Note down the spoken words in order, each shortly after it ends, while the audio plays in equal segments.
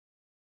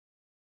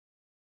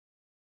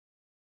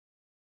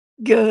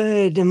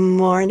Good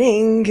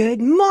morning.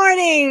 Good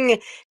morning.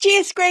 Gee,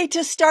 it's great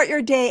to start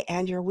your day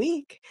and your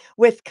week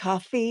with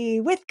coffee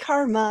with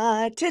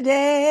Karma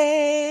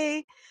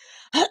today.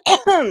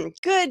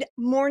 Good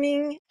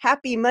morning.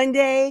 Happy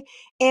Monday.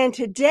 And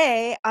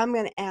today I'm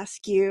going to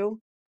ask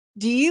you,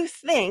 do you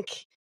think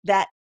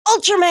that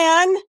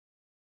Ultraman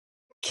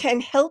can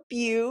help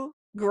you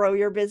grow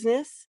your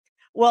business?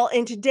 Well,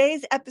 in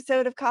today's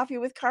episode of Coffee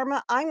with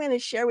Karma, I'm going to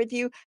share with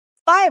you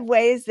 5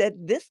 ways that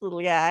this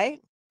little guy,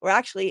 or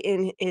actually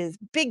in his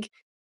big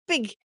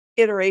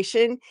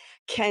iteration,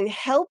 can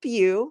help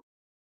you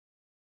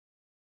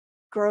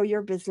grow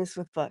your business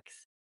with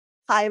books.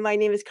 Hi, my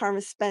name is Carma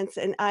Spence,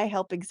 and I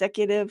help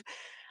executive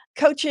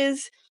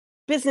coaches,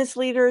 business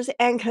leaders,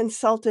 and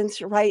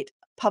consultants write,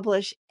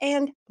 publish,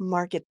 and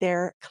market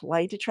their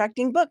client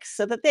attracting books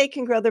so that they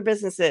can grow their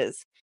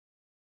businesses.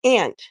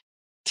 And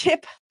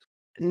tip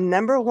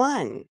number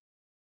 1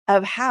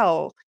 of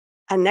how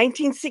a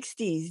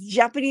 1960s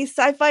Japanese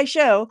sci-fi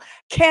show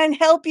can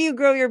help you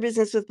grow your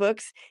business with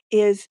books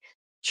is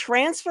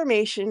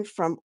transformation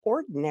from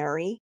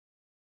ordinary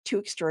to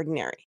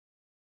extraordinary.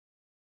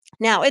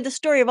 Now, in the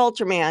story of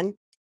Ultraman,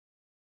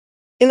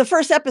 in the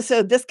first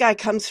episode, this guy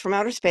comes from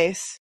outer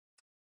space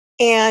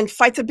and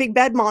fights a big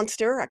bad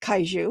monster, a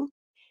kaiju,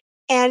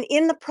 and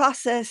in the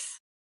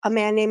process, a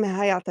man named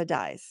Hayata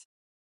dies.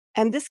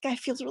 And this guy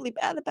feels really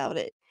bad about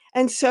it.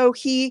 And so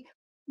he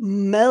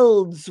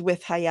melds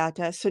with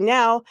Hayata. So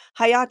now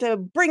Hayata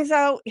brings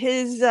out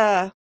his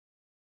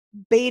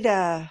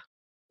beta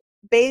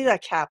beta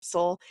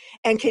capsule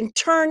and can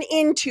turn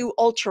into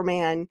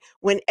Ultraman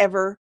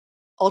whenever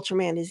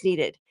Ultraman is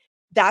needed.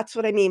 That's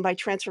what I mean by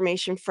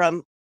transformation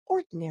from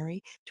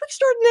ordinary to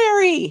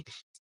extraordinary.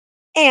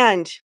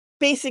 And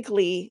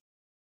basically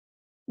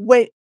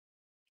what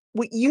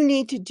what you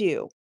need to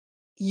do,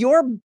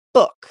 your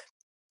book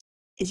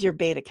is your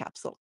beta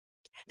capsule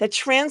that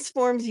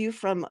transforms you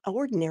from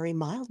ordinary,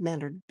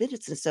 mild-mannered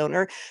business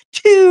owner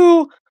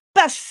to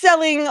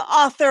best-selling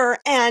author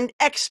and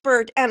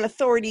expert and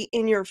authority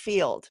in your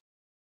field.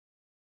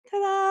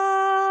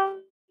 Ta-da!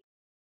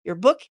 Your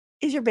book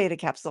is your beta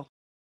capsule,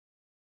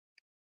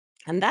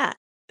 and that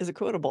is a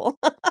quotable.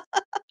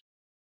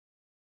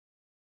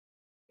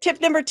 Tip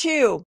number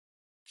 2,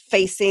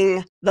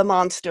 facing the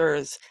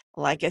monsters.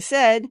 Like I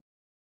said,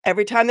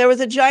 every time there was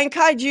a giant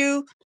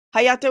kaiju,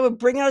 Hayato would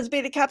bring out his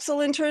beta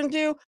capsule and turn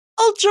into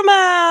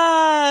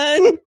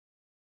Ultraman!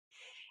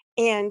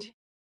 And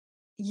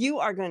you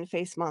are going to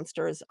face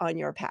monsters on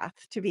your path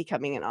to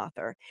becoming an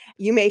author.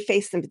 You may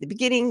face them at the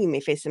beginning, you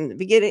may face them at the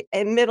beginning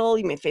and middle,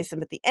 you may face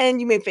them at the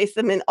end, you may face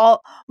them in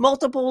all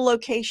multiple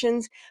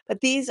locations,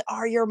 but these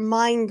are your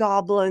mind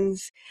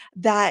goblins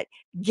that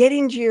get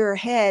into your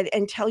head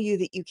and tell you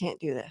that you can't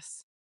do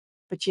this.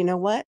 But you know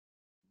what?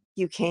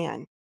 You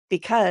can,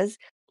 because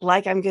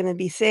like I'm going to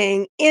be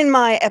saying in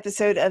my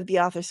episode of The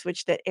Author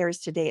Switch that airs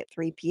today at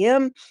 3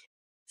 p.m.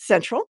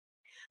 Central,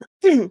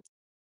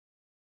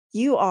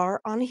 you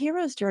are on a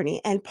hero's journey,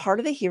 and part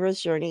of the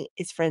hero's journey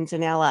is friends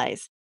and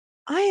allies.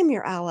 I am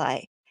your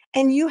ally,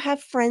 and you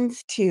have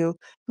friends too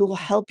who will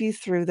help you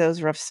through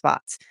those rough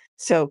spots.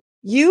 So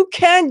you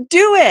can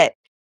do it.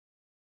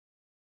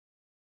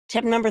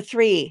 Tip number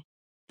 3,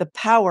 the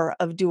power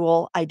of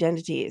dual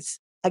identities.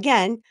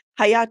 Again,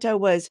 Hayata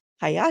was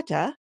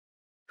Hayata,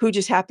 who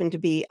just happened to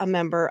be a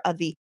member of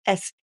the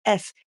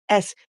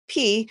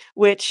SSSP,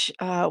 which,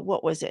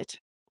 what was it?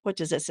 What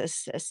does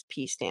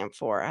SSSP stand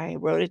for? I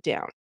wrote it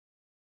down.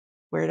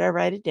 Where did I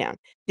write it down?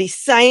 The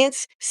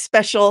Science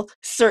Special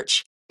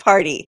Search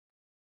Party,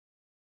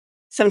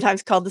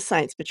 sometimes called the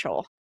Science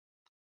Patrol.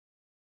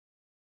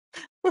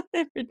 What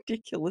a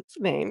ridiculous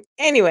name.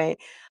 Anyway,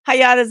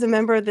 Hayata's a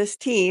member of this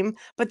team,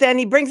 but then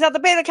he brings out the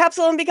beta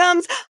capsule and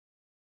becomes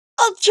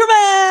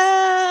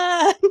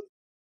Ultraman!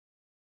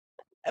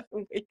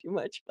 Having way too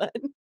much fun.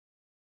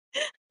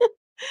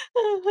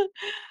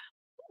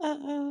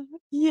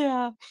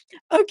 Yeah.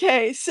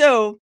 Okay,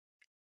 so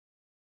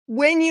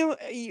when you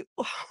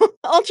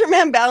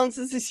Ultraman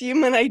balances his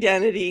human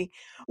identity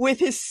with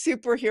his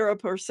superhero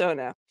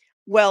persona.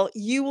 Well,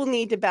 you will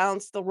need to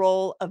balance the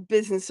role of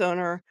business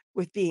owner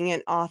with being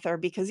an author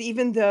because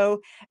even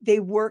though they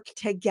work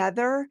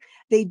together,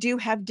 they do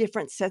have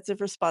different sets of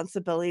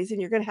responsibilities,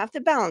 and you're going to have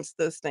to balance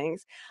those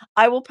things.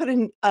 I will put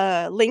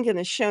a link in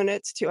the show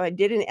notes to I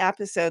did an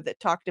episode that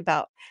talked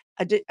about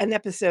an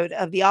episode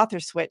of the Author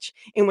Switch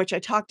in which I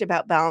talked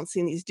about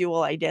balancing these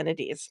dual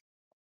identities.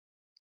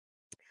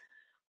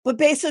 But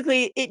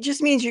basically, it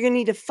just means you're gonna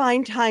need to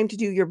find time to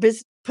do your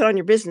put on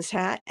your business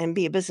hat and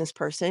be a business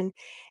person,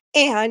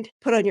 and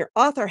put on your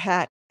author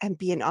hat and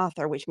be an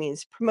author, which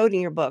means promoting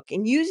your book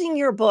and using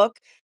your book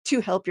to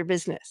help your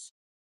business.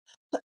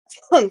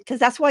 Because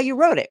that's why you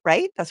wrote it,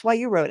 right? That's why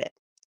you wrote it.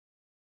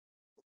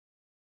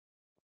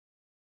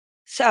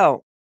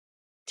 So,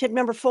 tip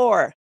number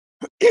 4,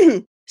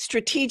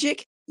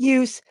 strategic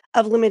use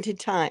of limited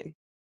time.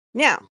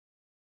 Now,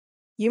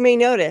 you may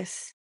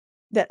notice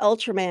that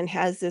Ultraman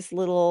has this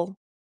little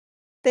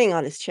thing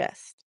on his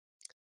chest.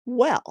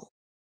 Well,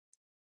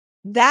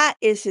 That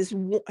is his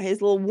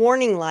little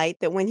warning light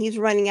that when he's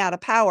running out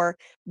of power,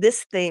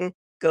 this thing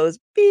goes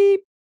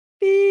beep,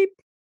 beep,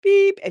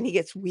 beep, and he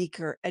gets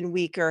weaker and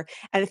weaker,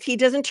 and if he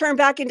doesn't turn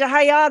back into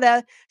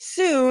Hayata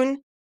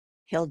soon,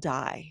 he'll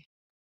die.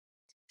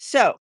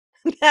 So,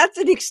 that's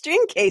an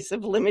extreme case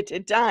of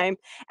limited time,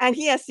 and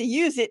he has to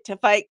use it to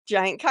fight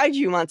giant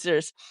kaiju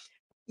monsters.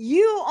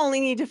 You only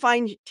need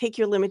to take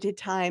your limited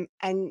time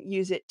and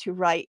use it to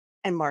write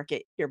and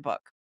market your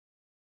book.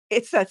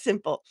 It's that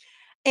simple.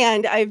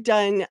 And I've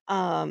done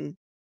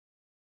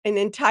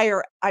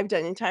entire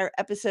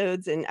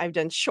episodes and I've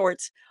done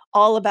shorts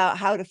all about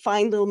how to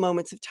find little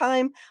moments of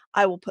time.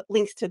 I will put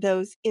links to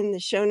those in the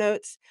show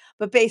notes.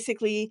 But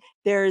basically,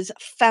 there's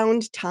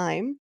found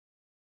time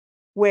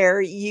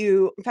where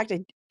in fact,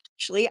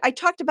 I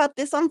talked about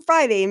this on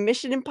Friday in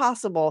Mission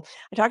Impossible.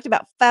 I talked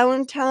about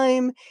found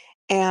time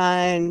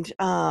and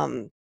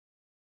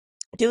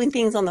doing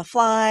things on the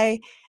fly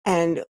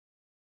and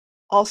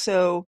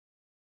also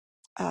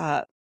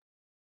uh,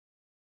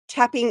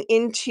 tapping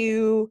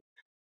into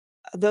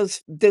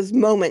those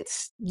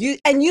moments,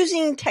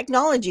 using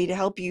technology to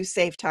help you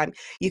save time.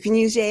 You can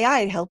use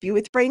AI to help you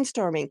with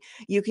brainstorming.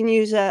 You can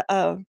use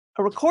a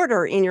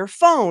recorder in your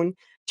phone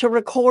to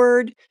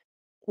record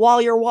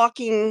while you're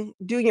walking,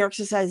 doing your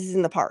exercises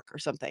in the park or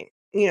something.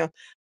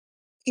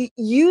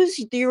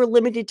 Use your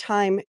limited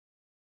time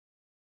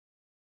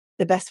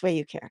the best way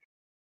you can.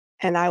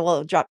 And I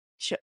will drop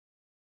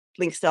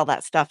links to all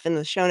that stuff in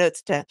the show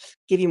notes to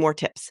give you more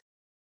tips.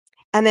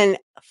 And then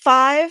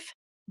 5,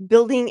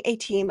 building a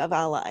team of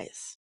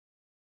allies.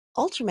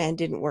 Ultraman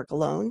didn't work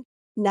alone,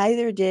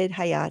 neither did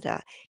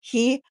Hayata.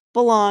 He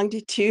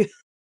belonged to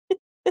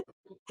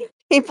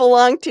he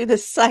belonged to the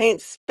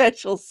Science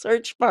Special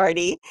Search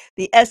Party,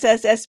 the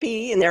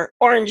SSSP in their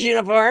orange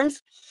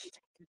uniforms,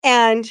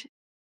 and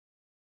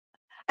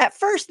at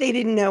first they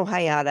didn't know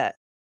Hayata,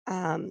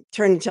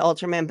 turned into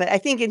Ultraman, but I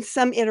think in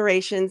some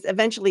iterations,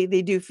 eventually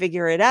they do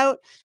figure it out.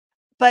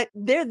 But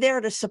they're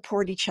there to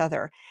support each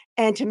other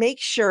and to make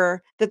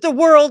sure that the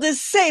world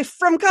is safe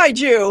from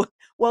kaiju.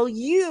 Well,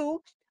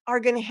 you are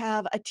going to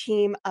have a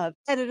team of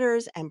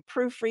editors and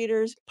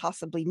proofreaders,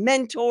 possibly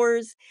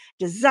mentors,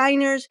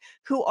 designers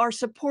who are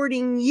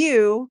supporting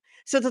you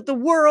so that the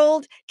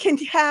world can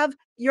have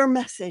your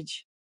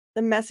message,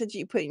 the message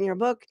you put in your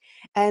book.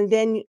 And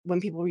then when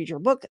people read your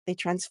book, they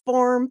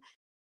transform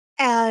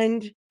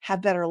and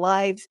have better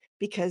lives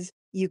because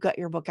you got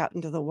your book out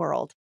into the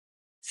world.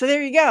 So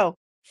there you go.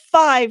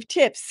 5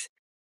 tips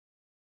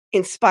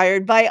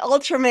inspired by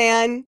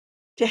Ultraman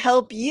to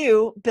help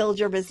you build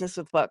your business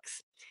with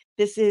books.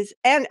 This is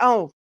and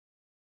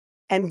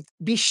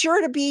be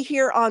sure to be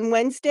here on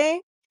Wednesday.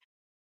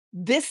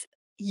 This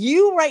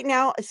you right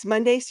now, it's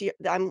Monday, so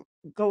I'm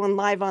going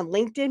live on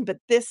LinkedIn, but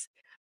this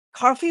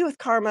Coffee with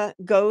Karma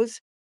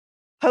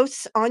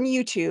posts on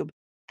YouTube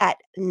at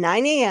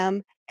 9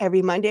 a.m.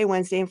 every Monday,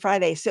 Wednesday, and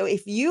Friday. So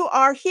if you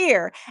are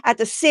here at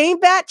the same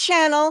bat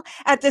channel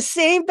at the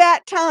same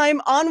bat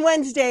time on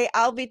Wednesday,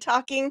 I'll be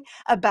talking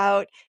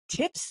about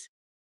tips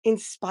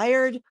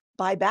inspired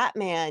by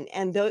Batman.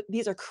 And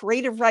these are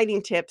creative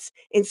writing tips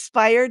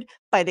inspired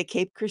by the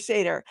Cape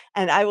Crusader.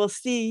 And I will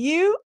see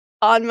you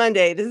on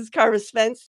Monday. This is Carma Spence.